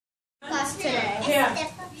class today. Yeah.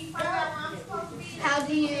 How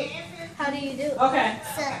do you do it? Okay.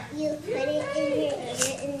 So you put it in your ear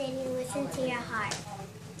and then you listen to your heart.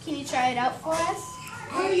 Can you try it out for us?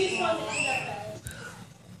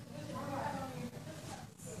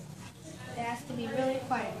 It has to be really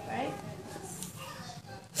quiet, right?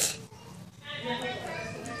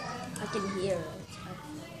 I can hear it.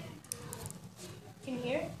 Can you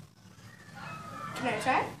hear it? Can I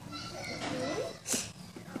try?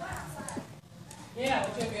 Yeah,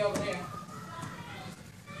 it should be over there.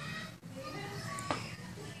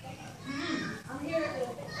 I'm here.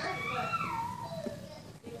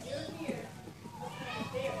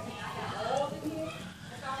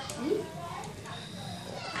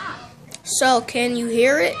 So, can you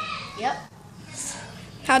hear it? Yep.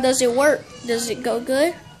 How does it work? Does it go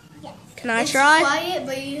good? Yes. Can I It's try? quiet,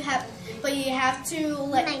 but you have to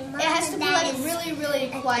like it has to be like really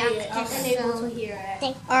quiet and able to hear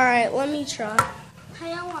it. All right, let me try.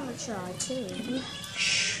 I want to try too.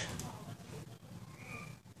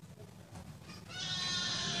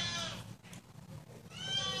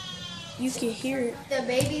 You can hear it. The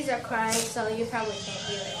babies are crying, so you probably can't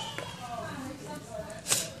hear it.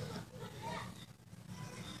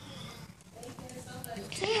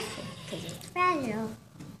 Careful, because it's fragile.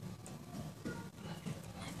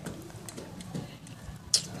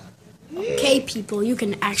 Okay, people, you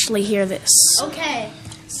can actually hear this. Okay.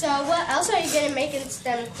 So what else are you gonna make in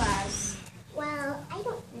STEM class? Well, I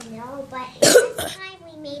don't know, but last time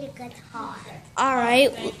we made a guitar. All right,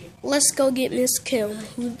 let's go get Miss Kim.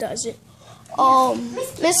 Who does it?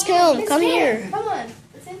 Miss Kim, come here. Come on,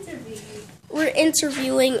 let's interview you. We're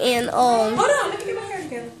interviewing and Hold on, let me get my hair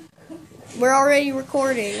together. we're already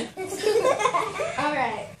recording. All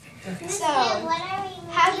right. So What are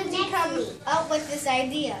we how did making you come next week? up with this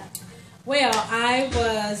idea? Well, I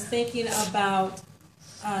was thinking about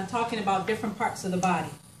talking about different parts of the body.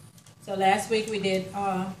 So last week we did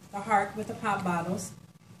the heart with the pop bottles.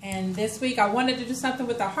 And this week I wanted to do something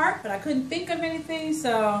with the heart, but I couldn't think of anything.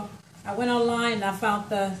 So I went online and I found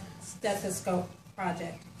the stethoscope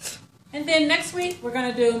project. And then next week we're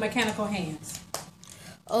going to do mechanical hands.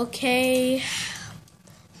 Okay.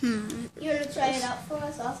 You wanna try it out for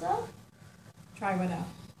us also? Try what out?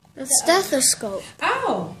 The stethoscope.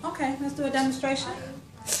 Oh, okay. Let's do a demonstration.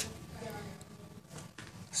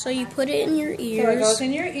 So you put it in your So it goes ears.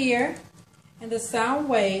 in your ear, and the sound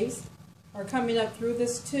waves are coming up through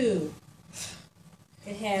this tube.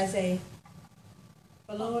 It has a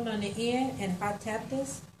balloon on the end, and if I tap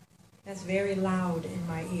this, that's very loud in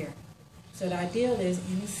my ear. So the ideal is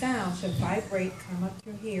any sound should vibrate, come up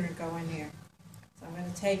through here, and go in there. So I'm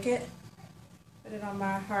going to take it, put it on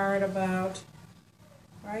my heart about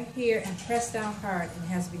right here, and press down hard, and it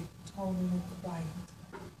has to be totally quiet.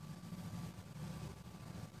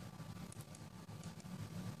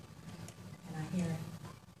 And I hear it.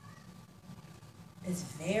 It's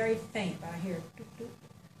very faint, but I hear it. Doop, doop,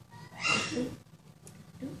 doop,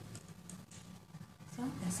 doop. So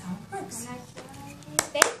that's how it works.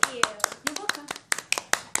 Thank you. You're welcome.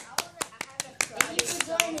 Thank you for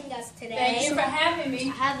joining us today. Thank you for having me. I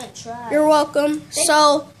haven't tried. You're welcome.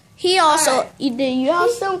 So he also, you have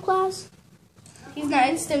STEM class? He's not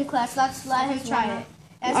in STEM class. Let's let him try it.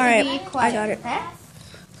 Has All to right, be I quiet. got it. Huh?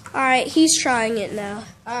 All right, he's trying it now.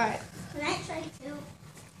 All right. Can I try too?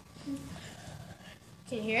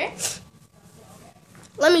 Can you hear it?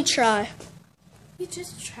 Let me try. You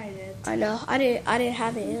just tried it. I know. I didn't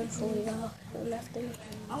have it in fully though. Nothing.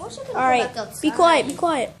 I wish I could All right, be quiet. Be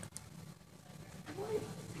quiet.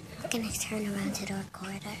 I'm going to turn around to the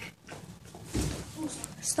recorder.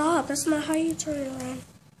 Stop. That's not how you turn it around.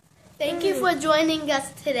 Thank you for joining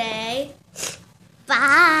us today.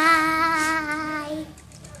 Bye.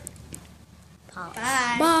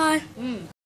 Bye. Bye.